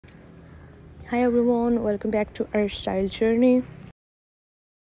Hi everyone, welcome back to our style journey.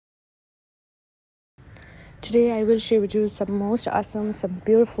 Today I will share with you some most awesome, some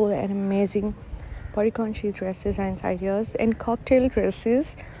beautiful and amazing bodycon sheet dress designs ideas and cocktail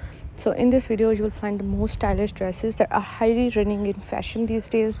dresses. So in this video you will find the most stylish dresses that are highly running in fashion these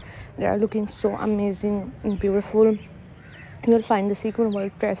days. They are looking so amazing and beautiful. You'll find the sequin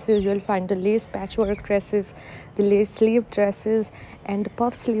work dresses, you'll find the lace patchwork dresses, the lace sleeve dresses and the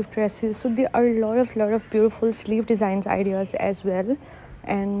puff sleeve dresses. So there are a lot of beautiful sleeve designs ideas as well,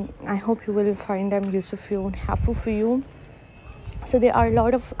 and I hope you will find them useful and helpful for you. So there are a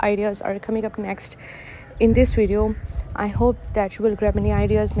lot of ideas are coming up next in this video. I hope that you will grab many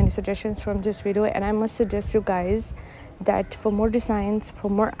ideas, many suggestions from this video, and I must suggest you guys that for more designs, for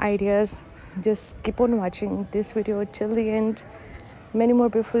more ideas, just keep on watching this video till the end. Many more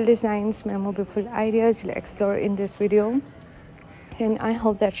beautiful designs, many more beautiful ideas you'll explore in this video, and I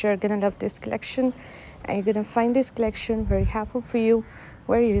hope that you're gonna love this collection and you're gonna find this collection very helpful for you,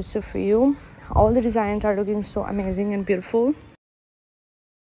 very useful for you. All the designs are looking so amazing and beautiful.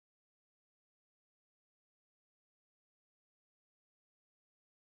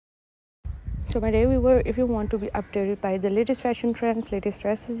 So my dear viewer, if you want to be updated by the latest fashion trends, latest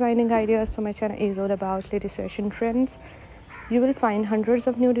dress designing ideas, so my channel is all about latest fashion trends. You will find hundreds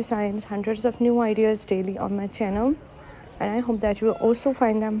of new designs, hundreds of new ideas daily on my channel, and I hope that you will also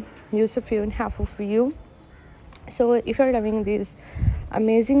find them useful and helpful for you. So if you're loving these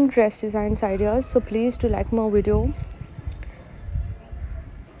amazing dress designs ideas, so please do like my video,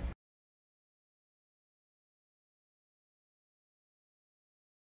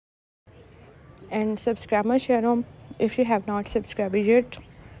 and subscribe my channel if you have not subscribed yet.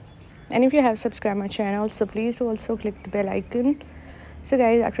 And if you have subscribed my channel, so please do also click the bell icon. So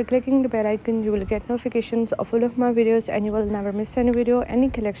guys, after clicking the bell icon, you will get notifications of all of my videos and you will never miss any video, any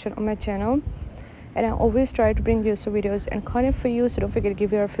collection on my channel. And I always try to bring useful videos and content for you, so don't forget to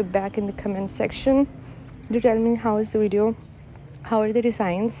give your feedback in the comment section. Do tell me how is the video, how are the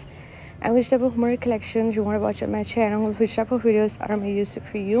designs, and which type of more collections you want to watch on my channel, which type of videos are more useful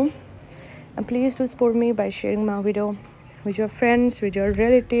for you. And please do support me by sharing my video with your friends, with your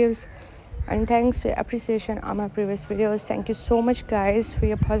relatives, and thanks for your appreciation on my previous videos. Thank you so much guys for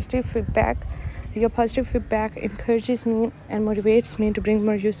your positive feedback. Your positive feedback encourages me and motivates me to bring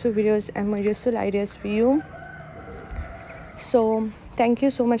more useful videos and more useful ideas for you. So thank you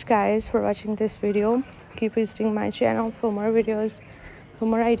so much guys for watching this video. Keep visiting my channel for more videos, for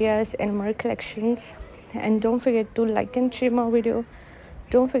more ideas and more collections. And don't forget to like and share my video.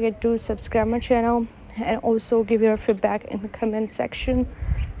 Don't forget to subscribe my channel and also give your feedback in the comment section.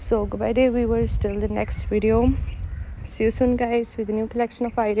 So goodbye dear viewers, till the next video. See you soon guys with a new collection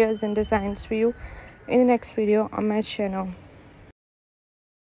of ideas and designs for you in the next video on my channel.